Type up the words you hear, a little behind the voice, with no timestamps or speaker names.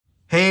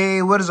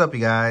Hey, what is up, you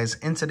guys?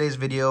 In today's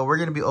video, we're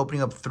going to be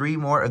opening up 3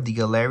 more of the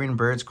Galarian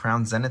birds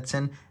Crown Zenith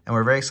tin, and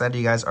we're very excited,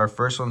 you guys. Our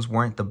first ones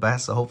weren't the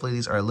best, so hopefully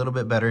these are a little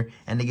bit better,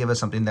 and they give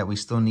us something that we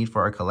still need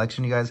for our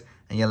collection, you guys.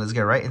 And yeah, let's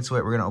get right into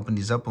it. We're going to open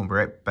these up, and we'll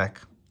be right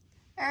back.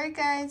 Alright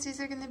guys,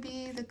 these are going to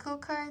be the code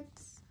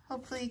cards.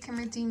 Hopefully you can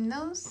redeem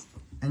those.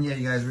 And yeah,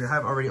 you guys, we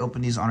have already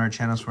opened these on our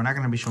channel, so we're not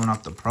going to be showing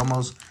off the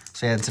promos.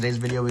 So yeah, in today's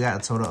video, we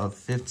got a total of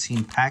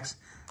 15 packs.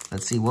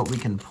 Let's see what we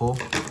can pull.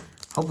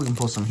 Hopefully we can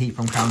pull some heat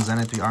from Crown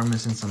Zenith. We are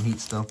missing some heat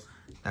still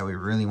that we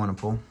really want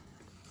to pull.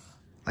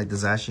 Like the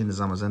Zacian, the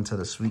Zamazenta, the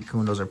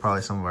Suicune. Those are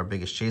probably some of our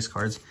biggest chase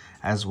cards.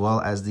 As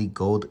well as the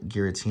Gold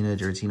Giratina.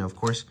 Giratina, of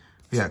course.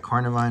 We got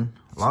Carnivine,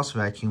 Lost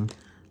Vacuum,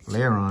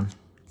 Lairon,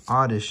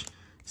 Oddish,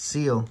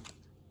 Seal,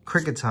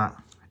 Kricketot,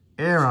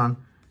 Aeron.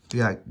 We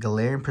got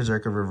Galarian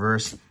Berserker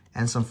Reverse.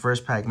 And some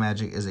first pack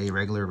magic is a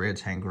regular rare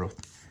Tangrowth.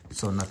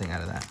 So nothing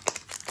out of that.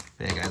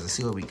 But yeah, guys, let's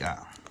see what we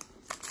got.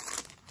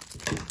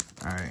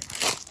 Alright.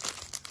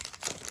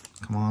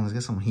 Come on, let's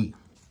get some heat.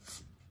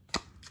 I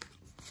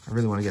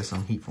really want to get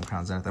some heat from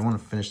Crown Zenith. I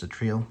want to finish the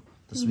trio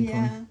this week.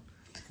 Yeah.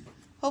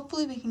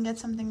 Hopefully we can get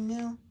something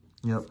new.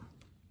 Yep.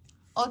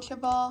 Ultra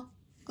Ball,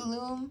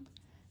 Gloom,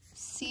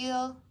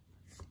 Seal,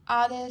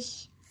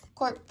 Oddish,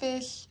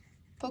 Corphish,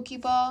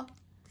 Pokeball,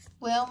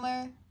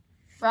 Whalmer,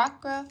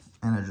 Rockruff,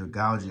 and a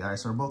Dragalge. Alright,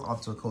 so we're both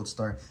off to a cold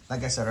start.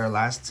 Like I said, our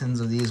last tins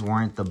of these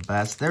weren't the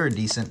best. They were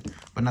decent,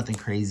 but nothing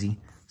crazy.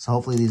 So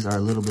hopefully these are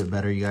a little bit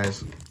better, you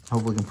guys.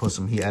 Hopefully we can pull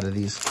some heat out of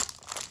these.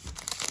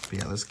 But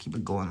yeah, let's keep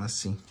it going. Let's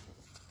see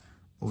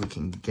what we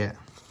can get.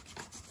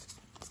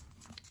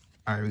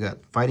 Alright, we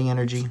got Fighting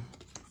Energy,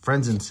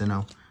 Frenzy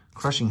Sinnoh,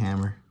 Crushing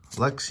Hammer,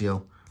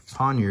 Luxio,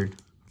 Pawniard,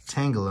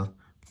 Tangela,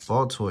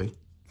 Baltoy,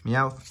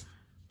 Meowth.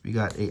 We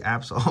got a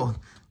Absol. Oh,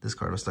 this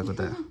card was stuck with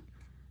that.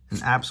 An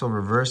Absol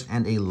Reverse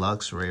and a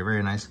Luxray.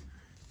 Very nice.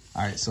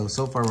 Alright, so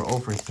far we're 0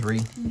 for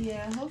 3.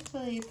 Yeah,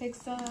 hopefully it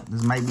picks up.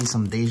 This might be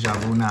some deja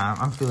vu. Nah,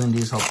 I'm feeling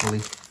these, hopefully.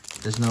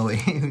 There's no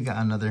way we got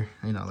another,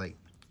 you know, like...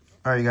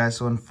 Alright, guys,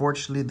 so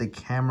unfortunately the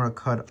camera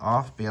cut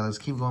off. But yeah, let's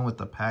keep going with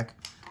the pack.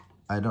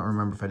 I don't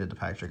remember if I did the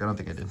pack trick. I don't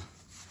think I did.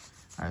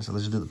 Alright, so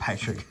let's just do the pack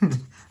trick.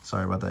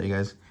 Sorry about that, you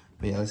guys.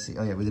 But yeah, let's see.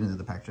 Oh yeah, we didn't do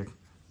the pack trick.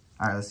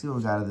 Alright, let's see what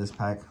we got out of this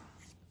pack.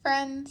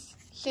 Friends,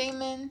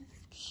 Shaman,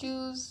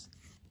 Shoes,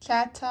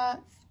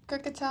 Chatot,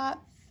 Kricketot,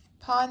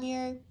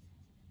 Pawniard,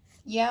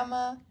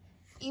 Yama,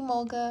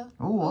 Emolga.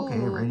 Oh, okay.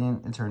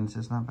 Radiant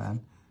Eternatus, not bad.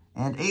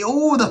 And the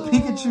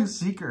Pikachu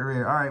Secret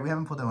Rare. All right, we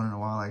haven't put that one in a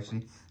while,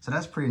 actually. So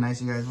that's pretty nice,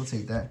 you guys. We'll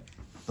take that.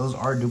 Those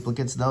are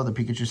duplicates, though. The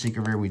Pikachu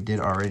Secret Rare we did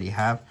already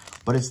have.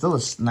 But it's still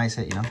a nice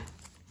hit, you know?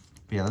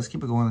 But yeah, let's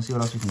keep it going. Let's see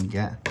what else we can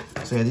get.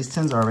 So yeah, these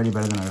tins are already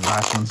better than our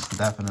last ones.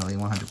 Definitely,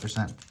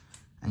 100%.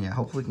 And yeah,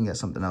 hopefully we can get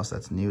something else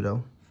that's new,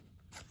 though,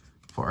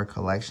 for our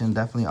collection.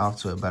 Definitely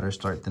off to a better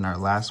start than our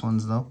last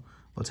ones, though.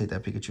 We'll take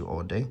that Pikachu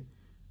all day.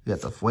 We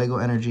got the Fuego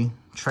Energy,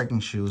 Trekking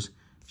Shoes,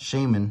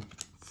 Shaman,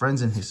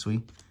 Friends in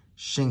Hisui,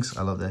 Shinx,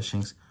 I love that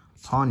Shinx,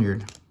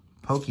 Pawniard,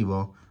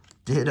 Pokeball,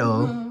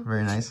 Ditto,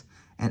 very nice,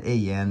 and a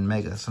Yan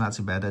Mega. So not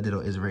too bad. That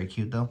Ditto is very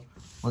cute, though.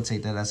 We'll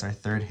take that as our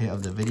 3rd hit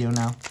of the video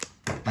now.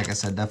 Like I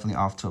said, definitely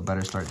off to a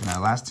better start than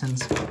our last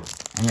tins.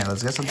 And yeah,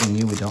 let's get something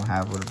new we don't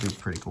have. Would be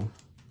pretty cool.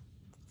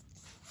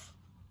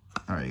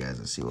 All right, guys,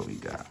 let's see what we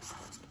got.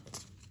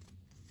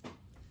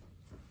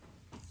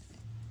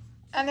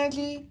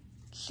 Energy,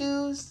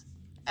 Shoes,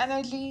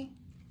 Energy,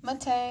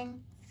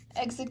 Matang,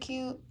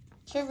 Execute,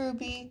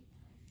 Cherubi,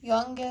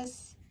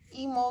 Youngus,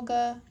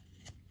 Emolga,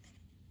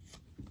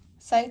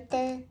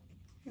 Scyther,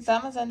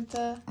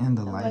 Zamazenta, and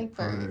the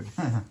Lightbird.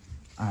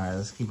 Alright,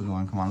 let's keep it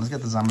going. Come on, let's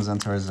get the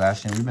Zamazenta or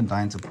Zacian. We've been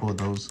dying to pull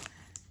those,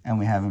 and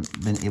we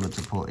haven't been able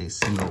to pull a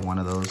single one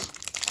of those.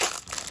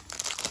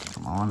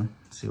 Come on,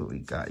 let's see what we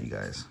got, you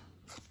guys.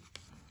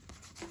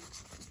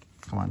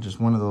 Come on,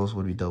 just one of those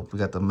would be dope. We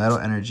got the Metal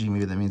Energy,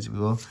 maybe that means we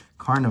will.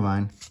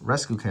 Carnivine,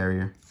 Rescue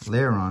Carrier,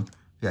 Lairon.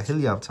 We got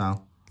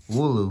Helioptile,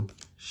 Wooloo,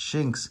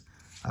 Shinx.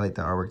 I like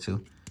that artwork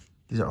too.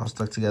 These are all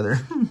stuck together.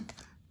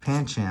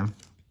 Pancham,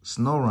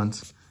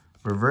 Snorunt,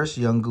 Reverse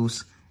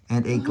Yungoos,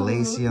 and a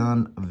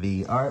Glaceon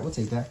V. All right, we'll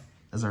take that.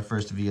 That's our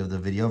first V of the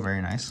video.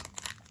 Very nice.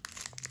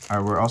 All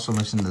right, we're also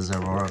missing the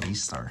Zeraora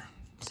V-Star.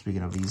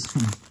 Speaking of Vs.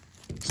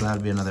 So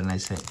that'd be another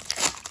nice hit.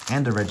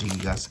 And the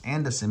Regigigas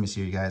and the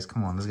Simisear, you guys.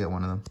 Come on, let's get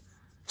one of them.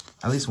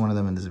 At least one of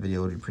them in this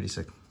video would be pretty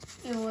sick.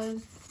 It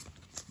would.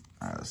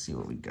 All right, let's see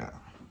what we got.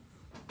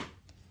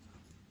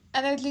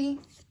 Energy,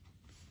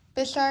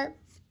 Bisharp,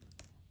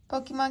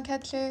 Pokemon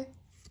Catcher,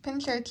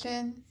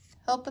 Pincurchin,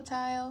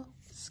 Helpatile,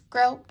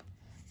 Skrelp,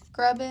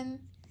 Grubbin,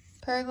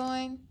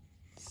 Purloin,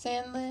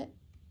 Sandlit,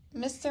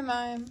 Mr.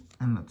 Mime,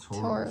 and the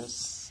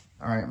Tauros.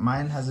 All right,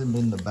 mine hasn't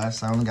been the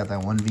best. I only got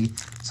that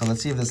 1V. So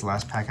let's see if this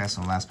last pack has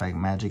some last pack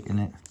magic in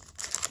it.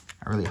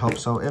 I really hope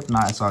so. If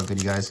not, it's all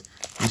good, you guys.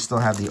 We still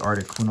have the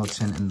Articuno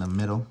tin in the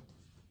middle.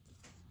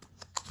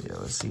 So yeah,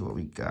 let's see what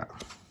we got.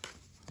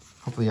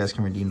 Hopefully you guys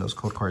can redeem those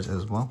code cards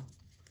as well.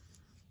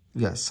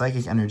 We got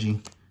Psychic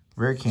Energy,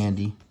 Rare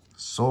Candy,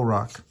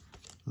 Solrock,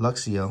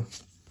 Luxio,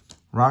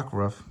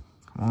 Rockruff,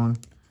 come on.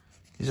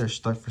 These are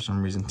stuck for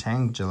some reason.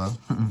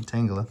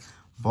 Tangela,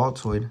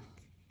 Baltoid,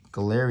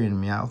 Galarian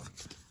Meowth.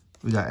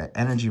 We got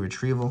Energy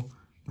Retrieval,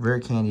 Rare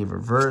Candy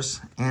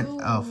Reverse, and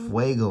a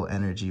Fuego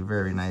Energy.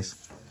 Very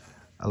nice.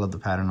 I love the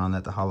pattern on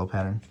that, the hollow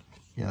pattern.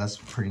 Yeah, that's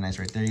pretty nice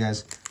right there, you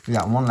guys. We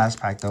got one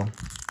last pack, though.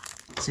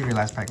 Let's see if your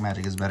last pack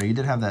magic is better. You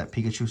did have that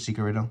Pikachu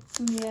Secret Riddle.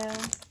 Yeah.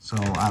 So,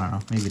 I don't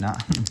know. Maybe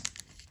not.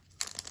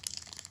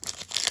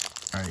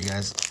 All right, you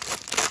guys.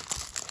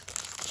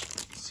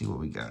 Let's see what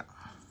we got.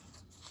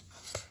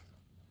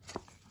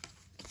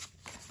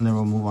 And then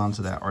we'll move on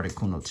to that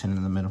Articuno tin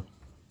in the middle.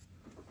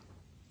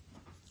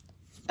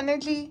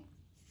 Energy,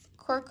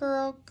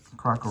 Korkorok,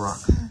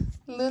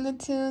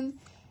 Lunatune,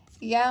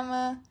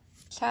 Yama,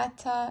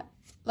 Chatot,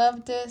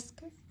 Love Disc,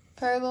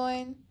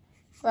 Purloin,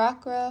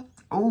 Rockruff.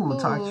 Oh,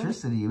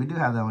 Toxtricity. We do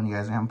have that one, you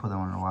guys. We haven't put that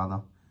one in a while,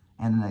 though.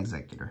 And an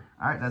Executor.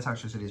 All right, that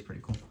Toxtricity is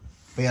pretty cool.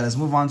 But yeah, let's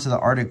move on to the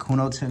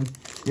Articuno tin.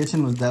 Your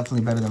tin was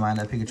definitely better than mine.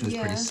 That Pikachu was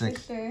pretty sick.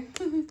 For sure.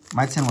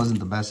 My tin wasn't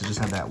the best. It just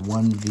had that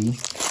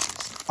 1V.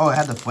 Oh, it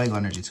had the Fuego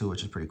Energy, too,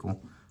 which is pretty cool.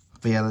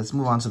 But yeah, let's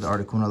move on to the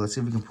Articuno. Let's see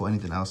if we can pull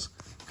anything else.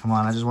 Come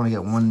on, I just want to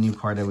get one new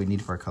card that we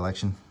need for our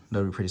collection. That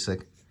would be pretty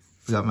sick.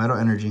 We got Metal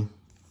Energy,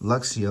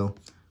 Luxio,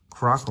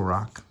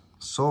 Krokorok,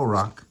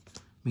 Solrock.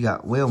 We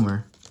got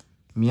Wailmer,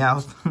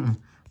 Meowth,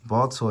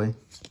 Baltoy,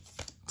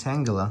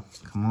 Tangela.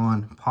 Come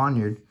on,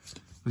 Ponyard.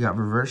 We got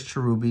Reverse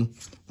Cherubi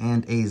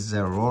and a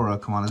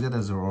Zeraora. Come on, let's get that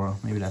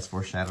Zeraora. Maybe that's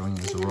foreshadowing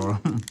the Zeraora.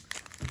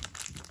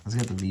 Let's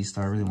get the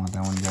V-Star. I really want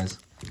that one, you guys.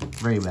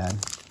 Very bad.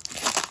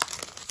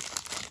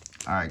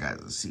 All right, guys,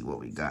 let's see what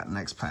we got.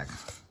 Next pack.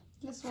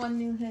 Just one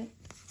new hit.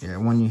 Yeah,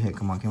 one new hit.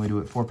 Come on, can we do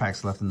it? 4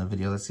 packs left in the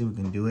video. Let's see if we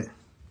can do it.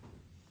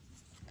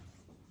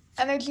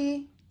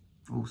 Energy.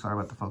 Oh, sorry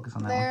about the focus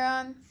on that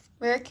Laron,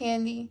 Rare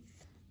Candy,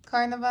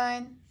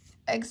 Carnivine,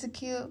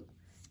 Execute,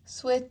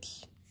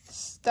 Switch,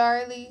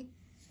 Starly,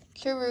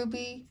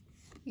 Cherubi,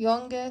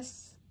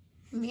 Yungus,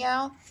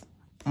 Meowth.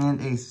 And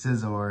a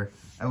Scizor.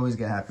 I always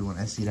get happy when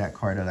I see that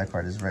card. That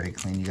card is very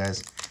clean, you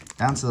guys.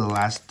 Down to the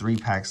last 3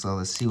 packs, though.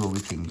 Let's see what we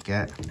can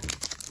get.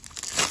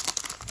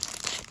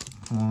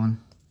 Come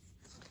on.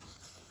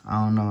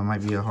 I don't know. It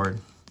might be a hard,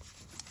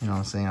 you know what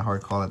I'm saying, a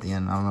hard call at the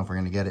end. I don't know if we're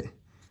going to get it.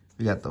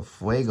 We got the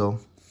Fuego,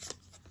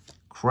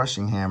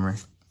 Crushing Hammer,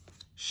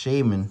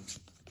 Shaman.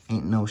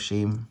 Ain't no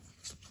shame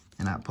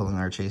in not pulling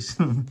our chase.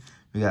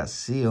 We got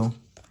Seal,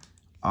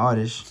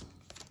 Oddish,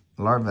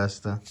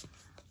 Larvesta.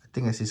 I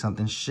think I see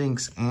something.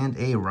 Shinx and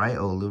a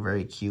Riolu.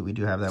 Very cute. We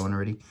do have that one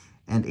already.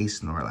 And a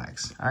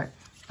Snorlax. All right.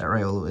 That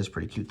Riolu is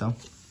pretty cute, though.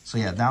 So,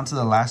 yeah, down to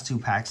the last 2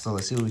 packs, though.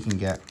 Let's see what we can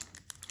get.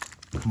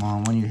 Come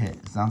on, when you hit.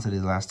 It's down to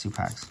these last 2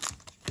 packs.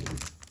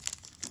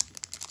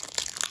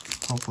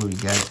 Hopefully we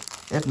get it.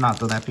 If not,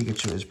 though, that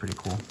Pikachu is pretty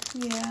cool.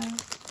 Yeah.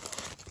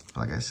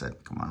 Like I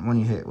said, come on. When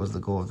you hit was the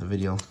goal of the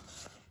video.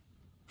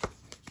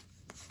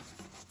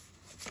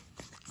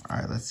 All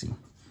right, let's see.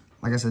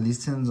 Like I said,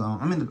 these tins,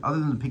 I mean, other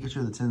than the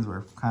Pikachu, the tins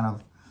were kind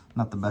of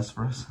not the best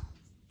for us.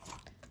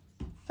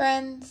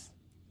 Friends,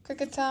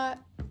 Kricketot,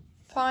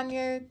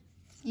 Ponyard,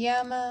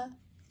 Yama,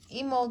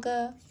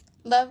 Emolga,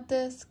 Love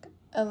Disc,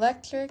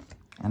 Electric,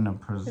 and a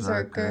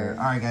Berserker.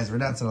 All right, guys, we're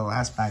down to the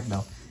last pack,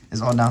 though.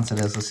 It's all down to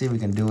this. Let's see if we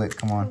can do it.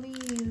 Come on.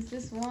 Please,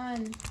 just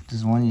one.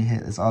 Just one you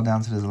hit. It's all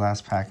down to this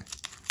last pack.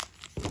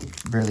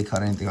 Barely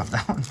cut anything off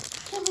that one.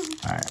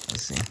 All right,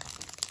 let's see.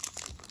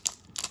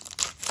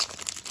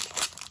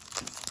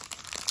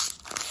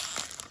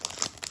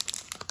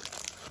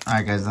 All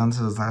right, guys, down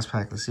to this last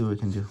pack. Let's see what we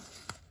can do.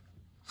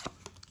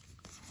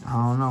 I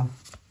don't know.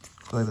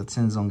 I feel like the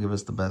tins don't give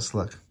us the best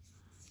luck.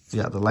 We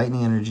got the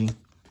Lightning Energy,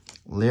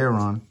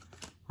 Laron,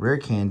 Rare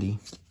Candy.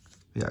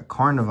 We got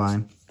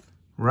Carnivine,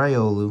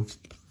 Riolu,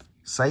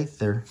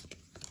 Scyther,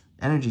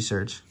 Energy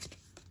Search,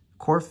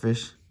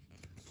 Corphish.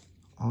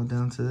 All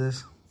down to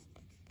this.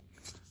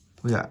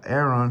 We got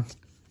Aeron,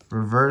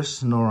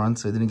 Reverse Snorunt,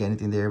 so we didn't get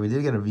anything there. We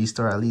did get a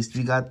V-Star at least.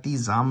 We got the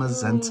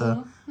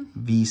Zamazenta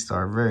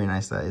V-Star. Very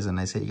nice. That is a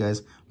nice hit, you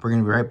guys. We're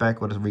going to be right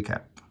back with a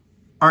recap.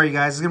 All right, you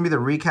guys, it's going to be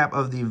the recap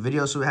of the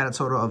video. So we had a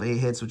total of 8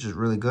 hits, which is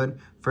really good.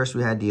 First,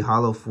 we had the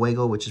Hollow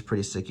Fuego, which is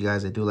pretty sick, you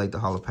guys. I do like the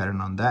hollow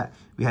pattern on that.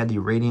 We had the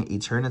Radiant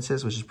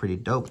Eternatus, which is pretty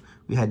dope.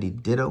 We had the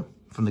Ditto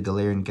from the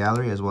Galarian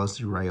Gallery, as well as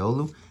the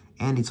Riolu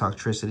and the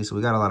Toxtricity. So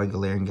we got a lot of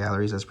Galarian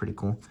Galleries. That's pretty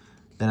cool.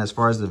 Then as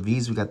far as the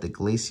Vs, we got the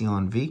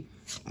Glaceon V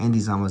and the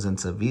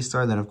Zamazenta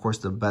V-Star. Then, of course,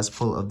 the best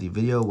pull of the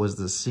video was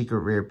the Secret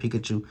Rare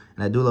Pikachu.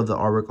 And I do love the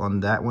artwork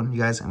on that one, you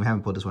guys. And we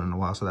haven't pulled this one in a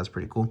while, so that's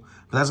pretty cool.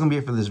 But that's going to be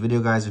it for this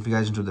video, guys. If you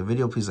guys enjoyed the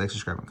video, please like,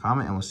 subscribe, and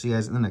comment. And we'll see you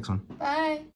guys in the next one. Bye.